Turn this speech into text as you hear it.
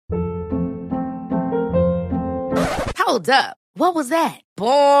Hold up. What was that?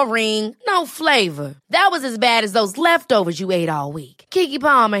 Boring. No flavor. That was as bad as those leftovers you ate all week. Keke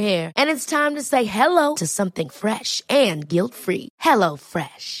Palmer here, and it's time to say hello to something fresh and guilt-free. Hello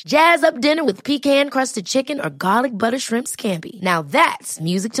Fresh. Jazz up dinner with pecan-crusted chicken or garlic butter shrimp scampi. Now that's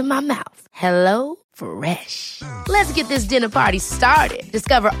music to my mouth. Hello Fresh. Let's get this dinner party started.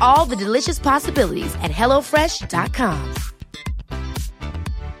 Discover all the delicious possibilities at hellofresh.com.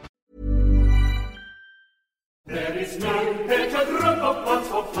 There is no better group of plants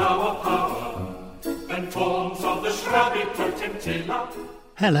for flower power than forms of the shrubby potentilla.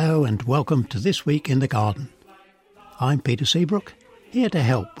 Hello and welcome to This Week in the Garden. I'm Peter Seabrook, here to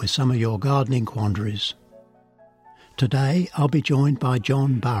help with some of your gardening quandaries. Today I'll be joined by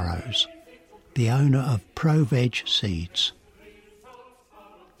John Burrows, the owner of ProVeg Seeds.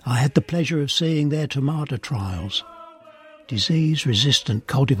 I had the pleasure of seeing their tomato trials, disease-resistant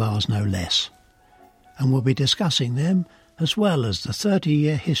cultivars no less, and we'll be discussing them as well as the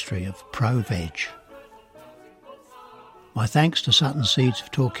 30-year history of ProVeg. My thanks to Sutton Seeds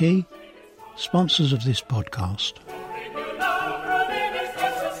of Torquay, sponsors of this podcast.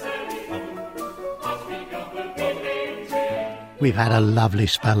 We've had a lovely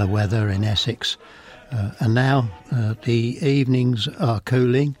spell of weather in Essex, and now the evenings are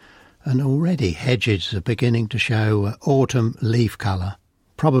cooling, and already hedges are beginning to show autumn leaf colour,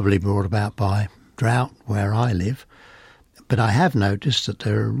 probably brought about by drought where I live. But I have noticed that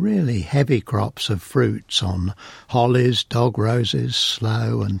there are really heavy crops of fruits on hollies, dog roses,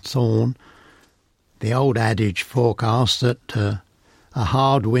 sloe and thorn. The old adage forecasts that a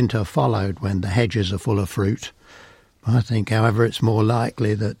hard winter followed when the hedges are full of fruit. I think, however, it's more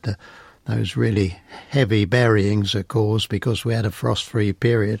likely that those really heavy berryings are caused because we had a frost-free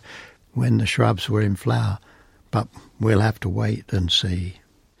period when the shrubs were in flower. But we'll have to wait and see.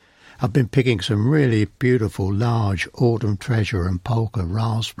 I've been picking some really beautiful large autumn treasure and polka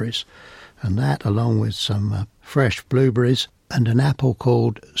raspberries, and that along with some fresh blueberries and an apple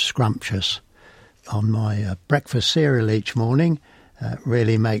called Scrumptious on my breakfast cereal each morning.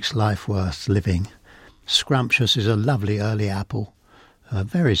 Really makes life worth living. Scrumptious is a lovely early apple,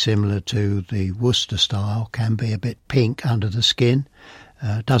 very similar to the Worcester style, can be a bit pink under the skin,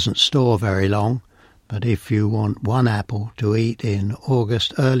 doesn't store very long. But if you want one apple to eat in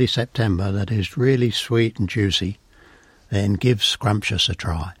August, early September that is really sweet and juicy, then give Scrumptious a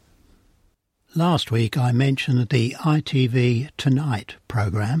try. Last week I mentioned the ITV Tonight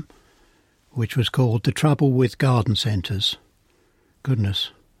programme, which was called The Trouble with Garden Centres.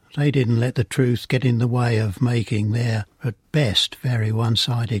 Goodness, they didn't let the truth get in the way of making their, at best, very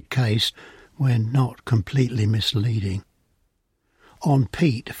one-sided case when not completely misleading. On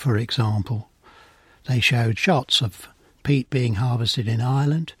peat, for example, they showed shots of peat being harvested in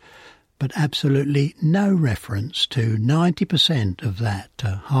Ireland, but absolutely no reference to 90% of that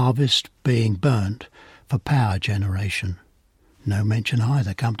harvest being burnt for power generation. No mention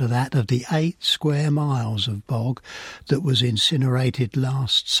either, come to that, of the 8 square miles of bog that was incinerated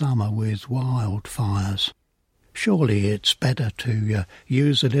last summer with wildfires. Surely it's better to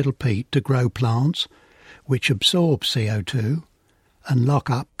use a little peat to grow plants which absorb CO2 and lock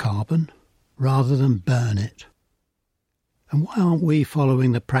up carbon, rather than burn it. And why aren't we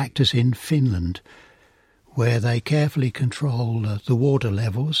following the practice in Finland, where they carefully control the water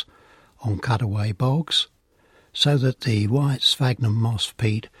levels on cutaway bogs, so that the white sphagnum moss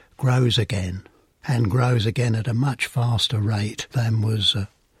peat grows again, and grows again at a much faster rate than was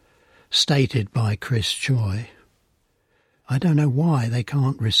stated by Chris Choi? I don't know why they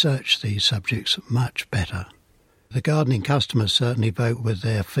can't research these subjects much better. The gardening customers certainly vote with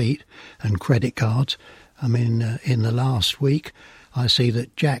their feet and credit cards. I mean, in the last week, I see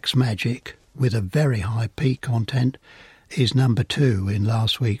that Jack's Magic, with a very high peat content, is number 2 in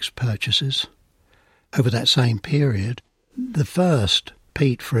last week's purchases. Over that same period, the first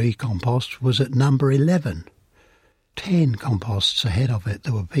peat-free compost was at number 11. 10 composts ahead of it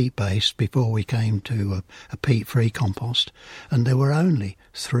that were peat-based before we came to a peat-free compost, and there were only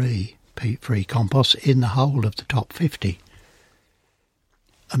 3 peat-free composts in the whole of the top 50.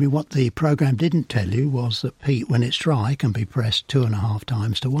 I mean, what the programme didn't tell you was that peat, when it's dry, can be pressed 2.5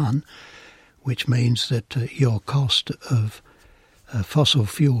 times to 1, which means that your cost of fossil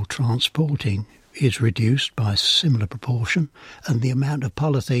fuel transporting is reduced by a similar proportion, and the amount of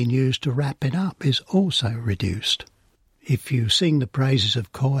polythene used to wrap it up is also reduced. If you sing the praises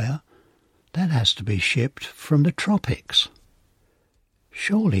of coir, that has to be shipped from the tropics.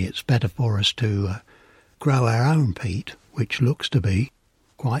 Surely it's better for us to grow our own peat, which looks to be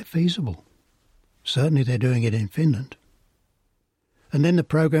quite feasible. Certainly they're doing it in Finland. And then the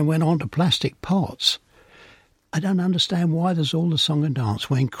programme went on to plastic pots. I don't understand why there's all the song and dance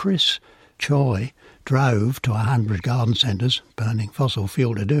when Chris Choi drove to 100 garden centres, burning fossil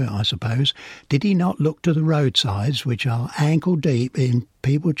fuel to do it, I suppose. Did he not look to the roadsides, which are ankle deep in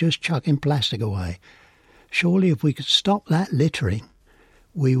people just chucking plastic away? Surely if we could stop that littering,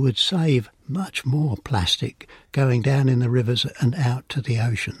 we would save much more plastic going down in the rivers and out to the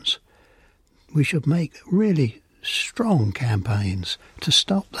oceans. We should make really strong campaigns to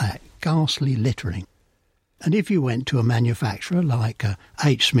stop that ghastly littering. And if you went to a manufacturer like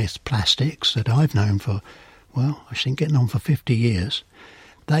H. Smith Plastics, that I've known for, well, I think getting on for 50 years,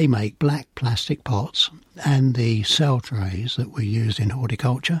 they make black plastic pots and the cell trays that we use in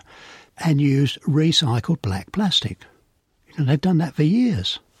horticulture and use recycled black plastic. They've done that for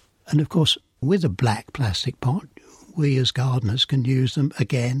years. And of course, with a black plastic pot, we as gardeners can use them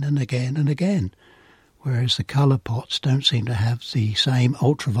again and again and again, whereas the colour pots don't seem to have the same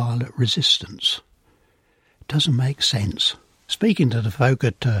ultraviolet resistance. It doesn't make sense. Speaking to the folk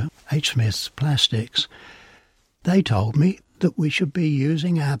at H. Smith's Plastics, they told me that we should be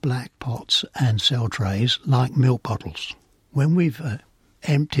using our black pots and cell trays like milk bottles. When we've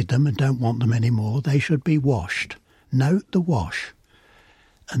emptied them and don't want them anymore, they should be washed. Note the wash.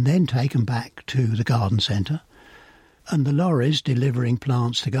 And then taken back to the garden centre. And the lorries delivering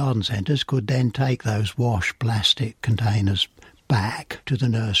plants to garden centres could then take those washed plastic containers back to the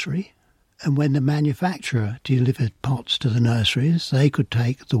nursery. And when the manufacturer delivered pots to the nurseries, they could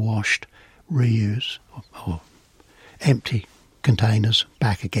take the washed, reuse or empty containers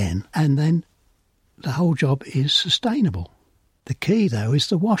back again. And then the whole job is sustainable. The key, though, is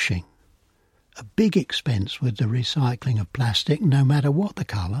the washing. A big expense with the recycling of plastic, no matter what the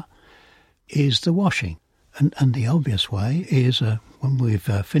colour, is the washing. And the obvious way is, when we've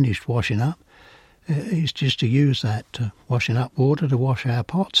finished washing up, is just to use that washing up water to wash our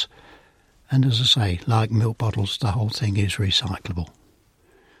pots. And as I say, like milk bottles, the whole thing is recyclable.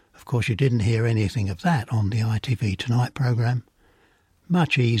 Of course, you didn't hear anything of that on the ITV Tonight programme.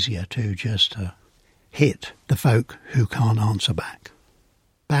 Much easier to just hit the folk who can't answer back.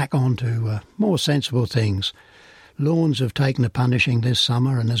 Back on to more sensible things. Lawns have taken a punishing this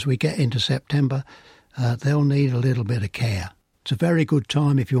summer, and as we get into September, they'll need a little bit of care. It's a very good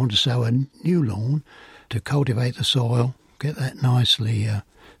time if you want to sow a new lawn to cultivate the soil, get that nicely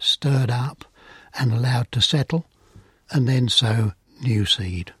stirred up and allowed to settle, and then sow new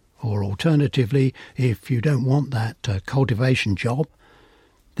seed. Or alternatively, if you don't want that cultivation job,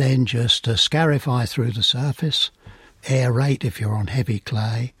 then just scarify through the surface, aerate if you're on heavy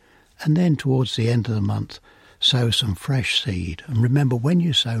clay, and then towards the end of the month, sow some fresh seed. And remember, when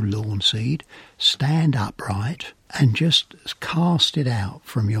you sow lawn seed, stand upright and just cast it out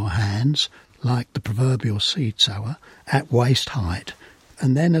from your hands like the proverbial seed sower at waist height.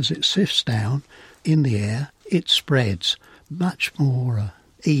 And then as it sifts down in the air, it spreads much more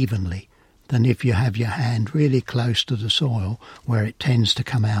evenly than if you have your hand really close to the soil, where it tends to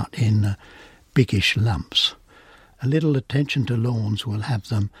come out in biggish lumps. A little attention to lawns will have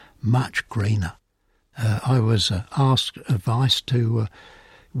them much greener. I was asked advice to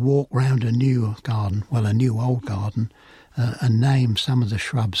walk round a new garden, well, a new old garden, and name some of the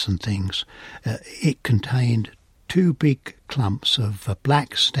shrubs and things. It contained 2 big clumps of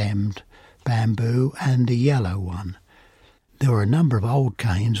black-stemmed bamboo and a yellow one. There were a number of old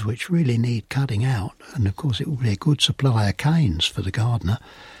canes which really need cutting out, and of course it would be a good supply of canes for the gardener.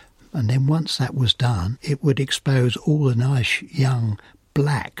 And then once that was done, it would expose all the nice young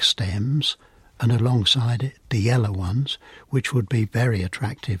black stems, and alongside it the yellow ones, which would be very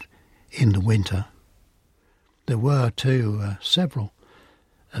attractive in the winter. There were too several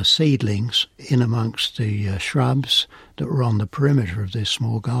seedlings in amongst the shrubs that were on the perimeter of this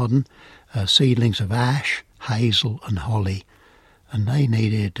small garden, seedlings of ash, hazel and holly, and they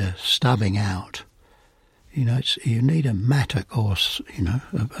needed stubbing out. You know, you need a mattock or,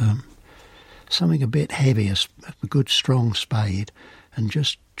 something a bit heavy, a good strong spade, and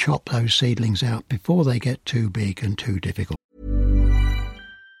just chop those seedlings out before they get too big and too difficult.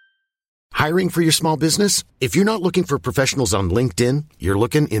 Hiring for your small business? If you're not looking for professionals on LinkedIn, you're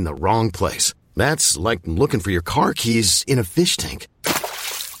looking in the wrong place. That's like looking for your car keys in a fish tank.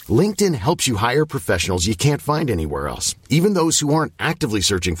 LinkedIn helps you hire professionals you can't find anywhere else, even those who aren't actively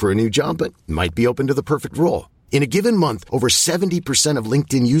searching for a new job but might be open to the perfect role. In a given month, over 70% of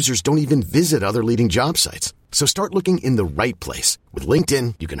LinkedIn users don't even visit other leading job sites. So start looking in the right place. With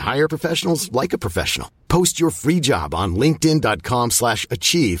LinkedIn, you can hire professionals like a professional. Post your free job on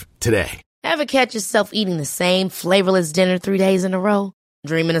linkedin.com/achieve today. Ever catch yourself eating the same flavorless dinner 3 days in a row?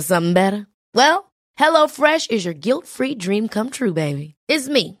 Dreaming of something better? Well, HelloFresh is your guilt-free dream come true, baby. It's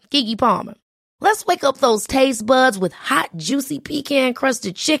me, Keke Palmer. Let's wake up those taste buds with hot, juicy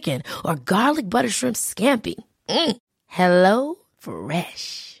pecan-crusted chicken or garlic butter shrimp scampi. Hello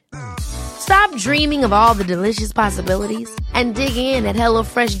Fresh. Stop dreaming of all the delicious possibilities and dig in at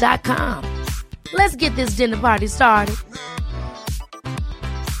HelloFresh.com. Let's get this dinner party started.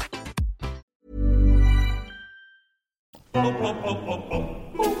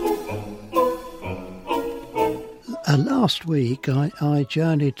 Last week I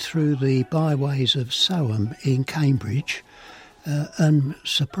journeyed through the byways of Soham in Cambridge and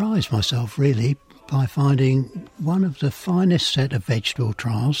surprised myself really by finding one of the finest set of vegetable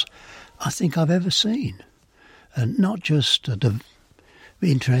trials I think I've ever seen. And not just the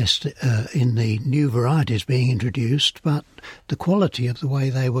interest in the new varieties being introduced, but the quality of the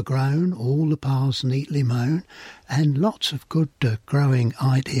way they were grown, all the paths neatly mown, and lots of good growing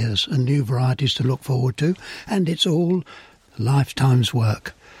ideas and new varieties to look forward to. And it's all lifetime's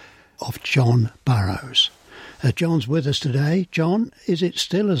work of John Burrows. John's with us today. John, is it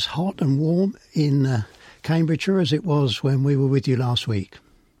still as hot and warm in Cambridgeshire as it was when we were with you last week?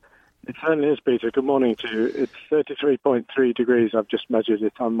 It certainly is, Peter. Good morning to you. It's 33.3 degrees. I've just measured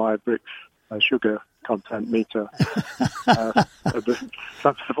it on my Brix sugar content meter.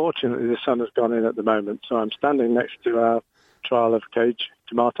 Fortunately, the sun has gone in at the moment, so I'm standing next to our trial of cage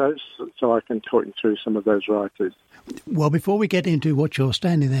tomatoes, so I can talk you through some of those varieties. Well, before we get into what you're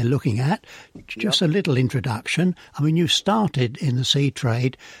standing there looking at, just a little introduction. I mean, you started in the seed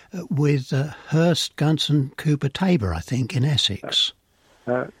trade with Hurst, Gunson, Cooper, Tabor, I think, in Essex.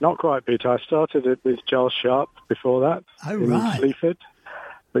 Not quite, Peter. I started it with Charles Sharp before that in Sleaford,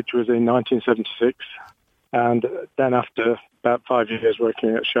 which was in 1976. And then after about 5 years working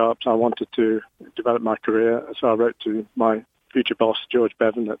at Sharps, I wanted to develop my career. So I wrote to my future boss, George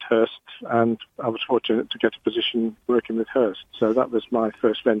Bevan at Hurst, and I was fortunate to get a position working with Hurst. So that was my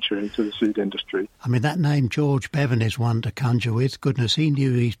first venture into the seed industry. I mean, that name George Bevan is one to conjure with. Goodness, he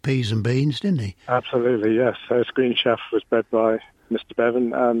knew his peas and beans, didn't he? Absolutely, yes. Hurst Green Chef was bred by Mr.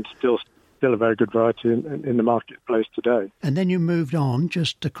 Bevan, and still a very good variety in the marketplace today. And then you moved on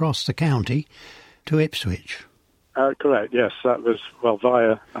just across the county to Ipswich. Correct, yes. That was,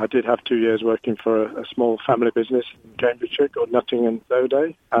 I did have 2 years working for a small family business in Cambridgeshire called Nutting &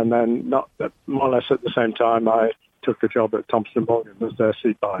 O'Day, and then more or less at the same time I took a job at Thompson & Morgan as their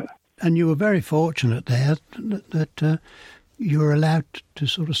seed buyer. And you were very fortunate there that you were allowed to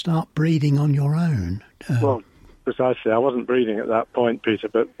sort of start breeding on your own. Well, precisely. I wasn't breeding at that point, Peter,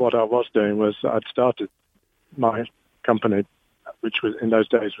 but what I was doing was I'd started my company, which was in those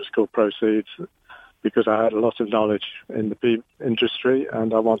days was called Proseeds, because I had a lot of knowledge in the pea industry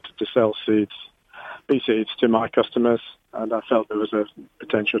and I wanted to sell pea seeds to my customers, and I felt there was a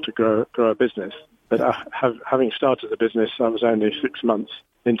potential to grow a business. But having started the business, I was only 6 months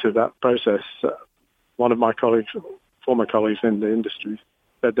into that process. One of my former colleagues in the industry,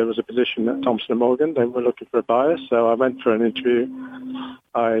 said there was a position at Thompson & Morgan. They were looking for a buyer, so I went for an interview.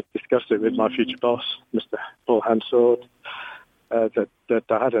 I discussed it with my future boss, Mr. Paul Hansord, that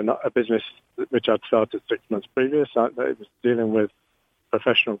I had a business which I'd started 6 months previous. It was dealing with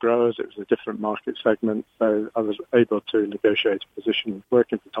professional growers. It was a different market segment, so I was able to negotiate a position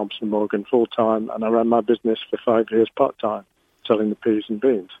working for Thompson & Morgan full-time, and I ran my business for 5 years part-time, selling the peas and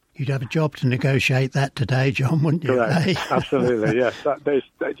beans. You'd have a job to negotiate that today, John, wouldn't you? Correct. Absolutely, yes.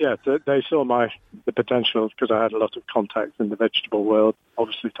 They saw the potential because I had a lot of contacts in the vegetable world.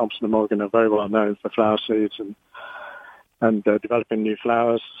 Obviously, Thompson & Morgan are very well known for flower seeds and developing new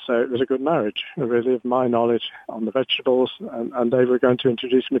flowers. So it was a good marriage, really, of my knowledge on the vegetables, and they were going to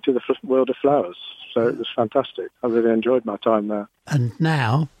introduce me to the world of flowers. So it was fantastic. I really enjoyed my time there. And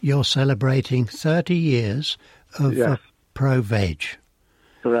now you're celebrating 30 years of Pro-Veg.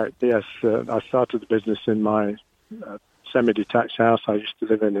 Correct, yes. I started the business in my semi-detached house I used to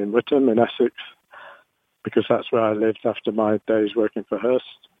live in Witham in Essex, because that's where I lived after my days working for Hurst.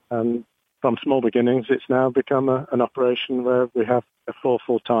 And from small beginnings, it's now become an operation where we have 4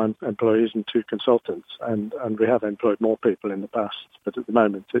 full-time employees and 2 consultants, and we have employed more people in the past. But at the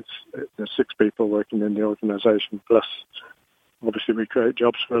moment, there's 6 people working in the organisation, plus obviously we create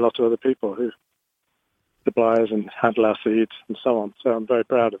jobs for a lot of other people who suppliers and handle our seeds and so on. So I'm very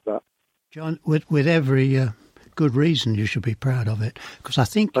proud of that. John, with every good reason you should be proud of it, because I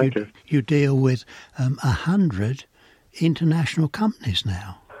think you deal with 100 international companies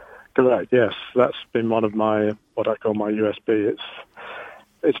now. Correct, yes. That's been one of what I call my USP.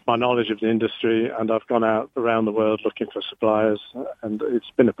 It's my knowledge of the industry, and I've gone out around the world looking for suppliers, and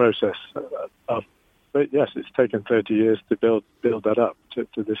it's been a process. But yes, it's taken 30 years to build that up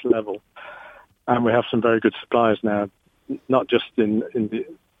to this level. And we have some very good suppliers now, not just in the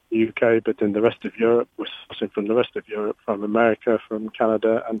the UK, but in the rest of Europe, we're sourcing from the rest of Europe, from America, from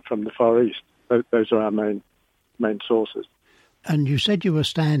Canada, and from the Far East. Those are our main sources. And you said you were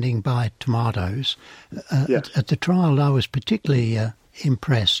standing by tomatoes. Yes. At the trial, I was particularly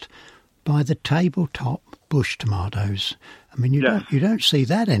impressed by the tabletop bush tomatoes. I mean, you don't see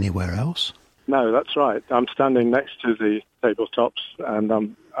that anywhere else. No, that's right. I'm standing next to the tabletops, and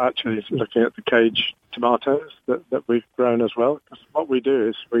I'm actually looking at the cage tomatoes that we've grown as well. Because what we do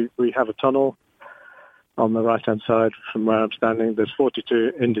is we have a tunnel on the right-hand side from where I'm standing. There's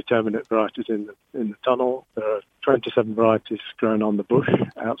 42 indeterminate varieties in the tunnel. There are 27 varieties grown on the bush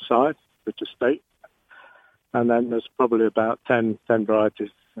outside, which is state. And then there's probably about 10 varieties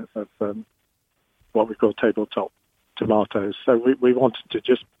of what we call tabletop tomatoes. So we wanted to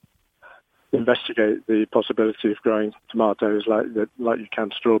just investigate the possibility of growing tomatoes like you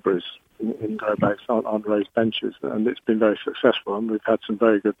can strawberries in grow bags on raised benches. And it's been very successful, and we've had some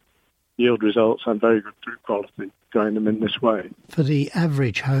very good yield results and very good fruit quality growing them in this way. For the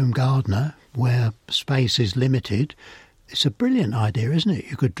average home gardener, where space is limited, it's a brilliant idea, isn't it?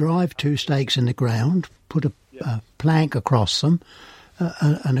 You could drive 2 stakes in the ground, put a plank across them,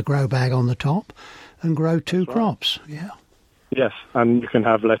 and a grow bag on the top, and grow 2 crops. Yeah. Yes, and you can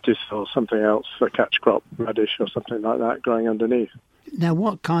have lettuce or something else, a catch crop, radish or something like that growing underneath. Now,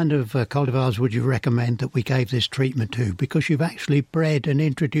 what kind of cultivars would you recommend that we gave this treatment to? Because you've actually bred and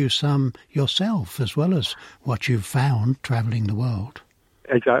introduced some yourself, as well as what you've found travelling the world.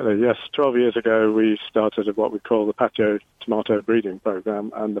 Exactly, yes. 12 years ago, we started what we call the patio tomato breeding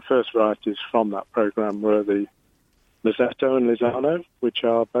program, and the first varieties from that program were the Lisetto and Lizano, which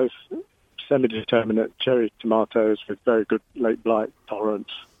are both semi-determinate cherry tomatoes with very good late blight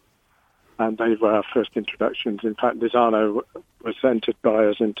tolerance. And they were our first introductions. In fact, Lizano was entered by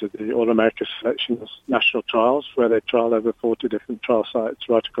us into the All-America Selections national trials, where they trialled over 40 different trial sites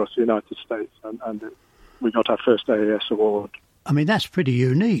right across the United States, and we got our first AAS award. I mean, that's pretty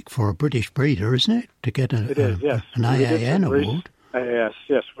unique for a British breeder, isn't it, to get an AAN award? AAS,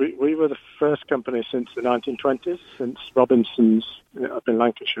 yes. We were the first company since the 1920s, since Robinson's up in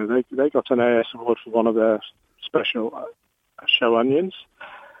Lancashire. They got an AAS award for one of their special show onions.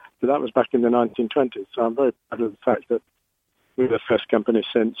 So that was back in the 1920s. So I'm very proud of the fact that we were the first company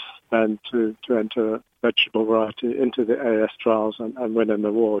since then to enter a vegetable variety into the AAS trials and win an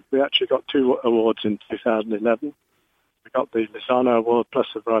award. We actually got 2 awards in 2011. We got the Lizano Award plus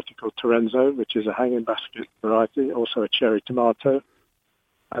a variety called Torenzo, which is a hanging basket variety, also a cherry tomato.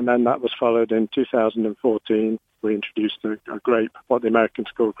 And then that was followed in 2014. We introduced a grape, what the Americans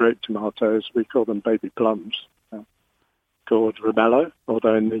call grape tomatoes. We call them baby plums, called Ramello,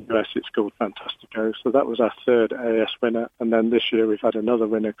 although in the US it's called Fantastico. So that was our 3rd AAS winner. And then this year we've had another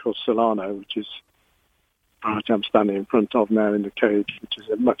winner called Solano, which is the variety I'm standing in front of now in the cage, which is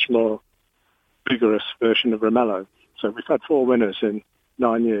a much more vigorous version of Ramello. So we've had 4 winners in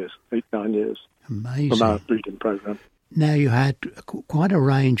 9 years. Amazing. From our breeding program. Now, you had quite a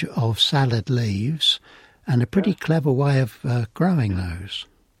range of salad leaves and a pretty clever way of growing those.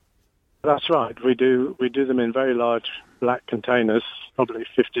 That's right. We do them in very large black containers, probably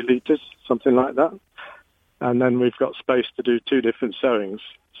 50 litres, something like that. And then we've got space to do 2 different sowings.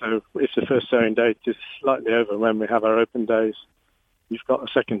 So if the first sowing date is slightly over when we have our open days, you've got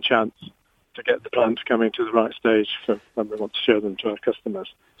a second chance to get the plants coming to the right stage for when we want to show them to our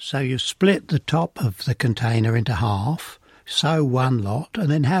customers. So you split the top of the container into half, sow 1 lot,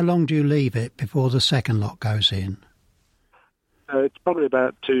 and then how long do you leave it before the second lot goes in? It's probably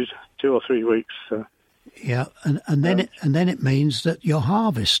about 2 or 3 weeks. Yeah, and then it means that your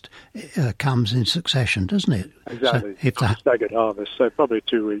harvest comes in succession, doesn't it? Exactly. So if the staggered harvest, so probably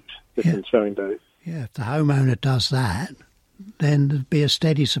 2 weeks different sowing days. Yeah, if the homeowner does that, then there'd be a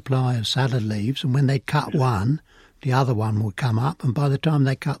steady supply of salad leaves, and when they cut one, the other one would come up, and by the time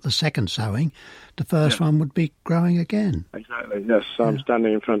they cut the second sowing, the first one would be growing again. Exactly, yes. So I'm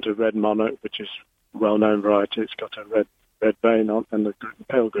standing in front of Red Monarch, which is a well-known variety. It's got a red vein on and a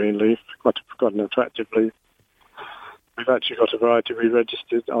pale green leaf, quite an attractive leaf. We've actually got a variety we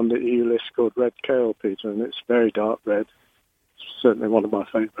registered on the EU list called Red Kale, Peter, and it's very dark red. It's certainly one of my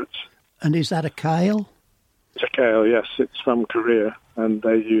favourites. And is that a kale? It's a kale, yes. It's from Korea, and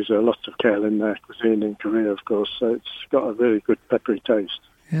they use a lot of kale in their cuisine in Korea, of course, so it's got a really good peppery taste.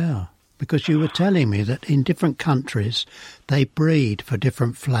 Yeah, because you were telling me that in different countries they breed for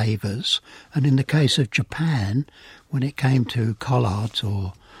different flavours, and in the case of Japan, when it came to collards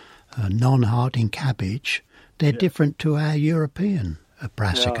or non-hardening cabbage, they're different to our European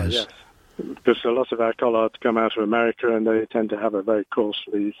brassicas. Yes. because a lot of our collards come out of America and they tend to have a very coarse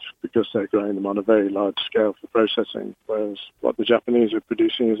leaf because they're growing them on a very large scale for processing, whereas what the Japanese are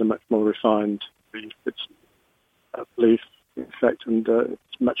producing is a much more refined leaf. It's a leaf effect and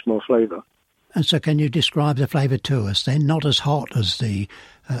it's much more flavour. And so can you describe the flavour to us? They're not as hot as the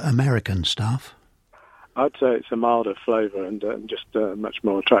American stuff. I'd say it's a milder flavour and just much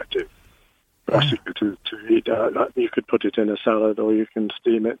more attractive brassica to eat. You could put it in a salad or you can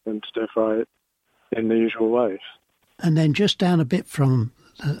steam it and stir fry it in the usual way. And then just down a bit from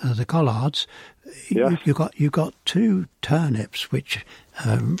the collards, yes. you got 2 turnips which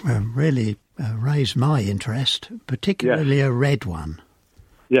really raised my interest, particularly a red one.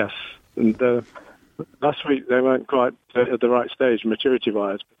 Yes, and last week they weren't quite at the right stage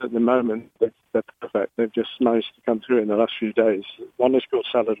maturity-wise, but at the moment they're perfect. They've just managed to come through in the last few days. One is called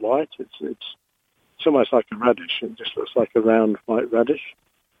salad white. It's almost like a radish. It just looks like a round white radish.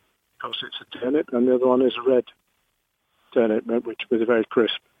 Of course, it's a turnip, and the other one is a red turnip, which with a very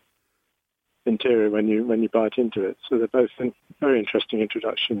crisp interior when you bite into it. So they're both very interesting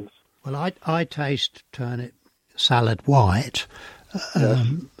introductions. Well, I taste turnip salad white. Yes.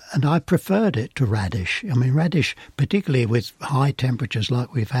 And I preferred it to radish. I mean, radish, particularly with high temperatures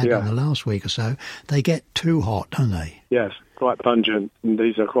like we've had in the last week or so, they get too hot, don't they? Yes, quite pungent, and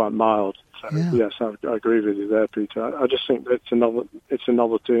these are quite mild. So, yes, I agree with you there, Peter. I just think that it's a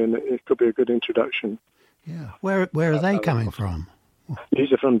novelty, and it could be a good introduction. Yeah. Where are they coming from?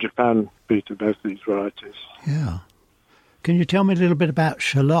 These are from Japan, Peter, both these varieties. Yeah. Can you tell me a little bit about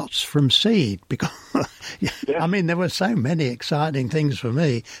shallots from seed? Because, I mean, there were so many exciting things for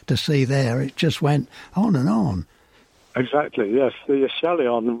me to see there. It just went on and on. Exactly, yes. The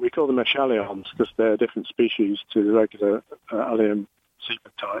Eschalion, we call them Eschalions because they're different species to the regular Allium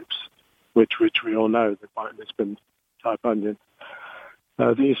cepa types, which we all know, the white Lisbon type onion.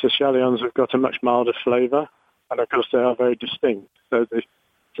 These Eschalions have got a much milder flavour, and of course they are very distinct. So the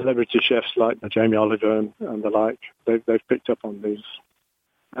celebrity chefs like Jamie Oliver and the like, they've picked up on these.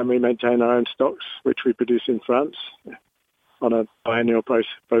 And we maintain our own stocks, which we produce in France on a biennial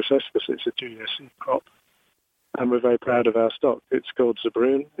process because it's a 2-year seed crop. And we're very proud of our stock. It's called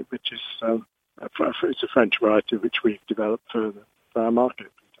Zebrun, which is it's a French variety which we've developed for our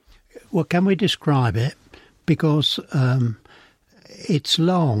market. Well, can we describe it? Because it's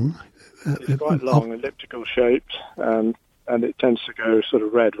long. It's quite long, elliptical shaped, and it tends to go sort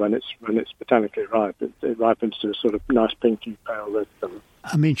of red when it's botanically ripe. It ripens to a sort of nice pinky pale red colour.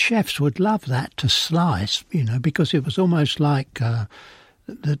 I mean, chefs would love that to slice, because it was almost like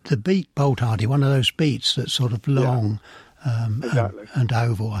the beet boltardi, one of those beets that's sort of long exactly. and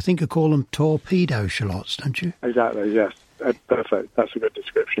oval. I think you call them torpedo shallots, don't you? Exactly, yes. Perfect. That's a good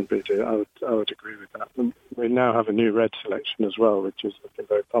description, Peter. I would agree with that. And we now have a new red selection as well, which is looking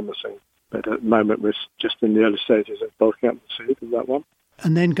very promising. But at the moment, we're just in the early stages of bulking up the seed of that one.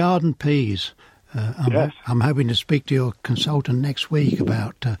 And then garden peas. Yes. I'm hoping to speak to your consultant next week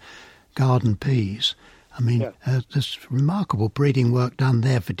about garden peas. I mean, there's remarkable breeding work done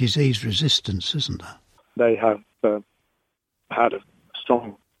there for disease resistance, isn't there? They have had a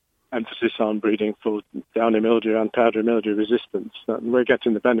strong emphasis on breeding for downy mildew and powdery mildew resistance. And we're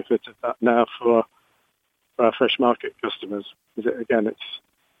getting the benefit of that now for our fresh market customers. Again, it's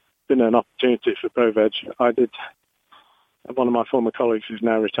been an opportunity for ProVeg. One of my former colleagues who's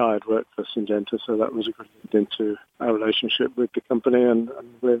now retired worked for Syngenta, so that was a good lead into our relationship with the company, and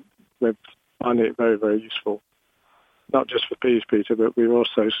we're finding it very, very useful. Not just for peas, Peter, but we're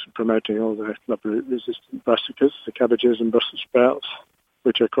also promoting all the club-resistant brassicas, the cabbages and Brussels sprouts,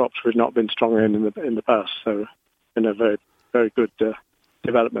 which are crops we've not been strong in the past. So, in a very, very good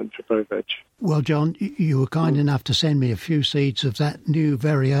development for ProVeg. Well, John, you were kind enough to send me a few seeds of that new,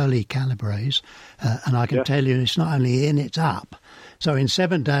 very early Calabrese, and I can tell you it's not only in, it's up. So in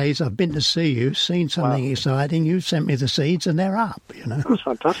 7 days, I've been to see you, seen something exciting. You've sent me the seeds, and they're up, That's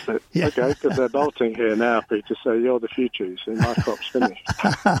fantastic. Yeah. Okay, because they're bolting here now, Peter, so you're the future, you see. My crop's finished.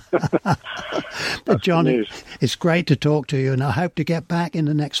 But, John, it's great to talk to you, and I hope to get back in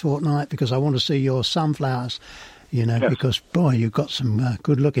the next fortnight because I want to see your sunflowers, because, boy, you've got some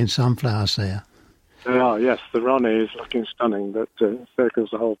good-looking sunflowers there. They are, yes. The Ronnie is looking stunning. That circles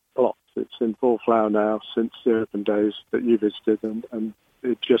the whole plot. It's in full flower now since the open days that you visited, and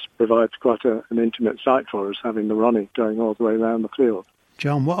it just provides quite an intimate sight for us, having the Ronnie going all the way around the field.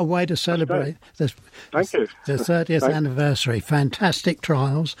 John, what a way to celebrate the 30th anniversary. Fantastic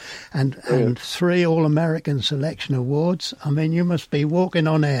trials and 3 All-American Selection Awards. I mean, you must be walking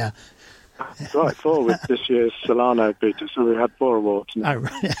on air. That's right, 4 with this year's Solano, Peter, so we had 4 awards now. Oh,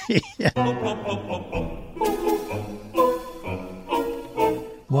 right. Yeah.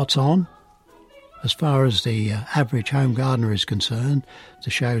 What's on? As far as the average home gardener is concerned, the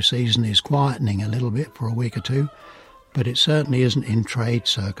show season is quietening a little bit for a week or two, but it certainly isn't in trade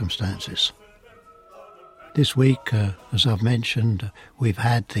circumstances. This week, as I've mentioned, we've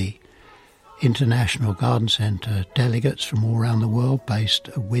had the International Garden Centre delegates from all around the world based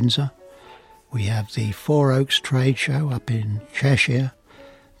at Windsor. We have the Four Oaks Trade Show up in Cheshire.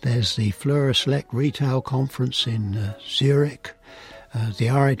 There's the Fleur Select Retail Conference in Zurich. The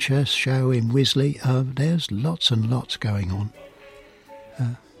RHS show in Wisley. There's lots and lots going on.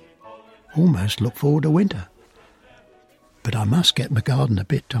 Almost look forward to winter. But I must get my garden a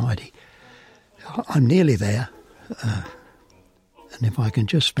bit tidy. I'm nearly there. And if I can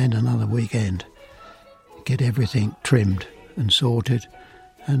just spend another weekend, get everything trimmed and sorted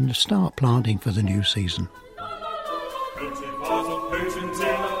and start planting for the new season.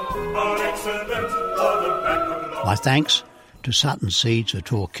 My thanks to Sutton Seeds of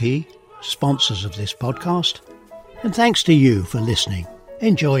Torquay, sponsors of this podcast, and thanks to you for listening.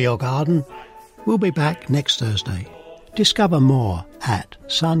 Enjoy your garden. We'll be back next Thursday. Discover more at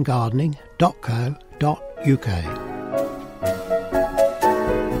sungardening.co.uk.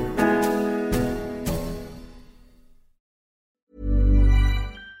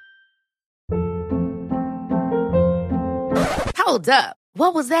 Hold up.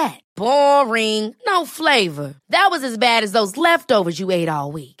 What was that? Boring. No flavor. That was as bad as those leftovers you ate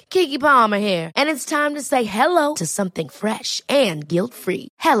all week. Keke Palmer here, and it's time to say hello to something fresh and guilt-free.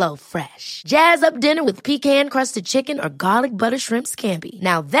 Hello Fresh. Jazz up dinner with pecan-crusted chicken or garlic butter shrimp scampi.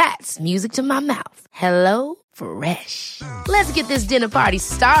 Now that's music to my mouth. Hello Fresh. Let's get this dinner party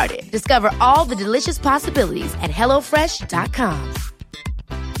started. Discover all the delicious possibilities at HelloFresh.com.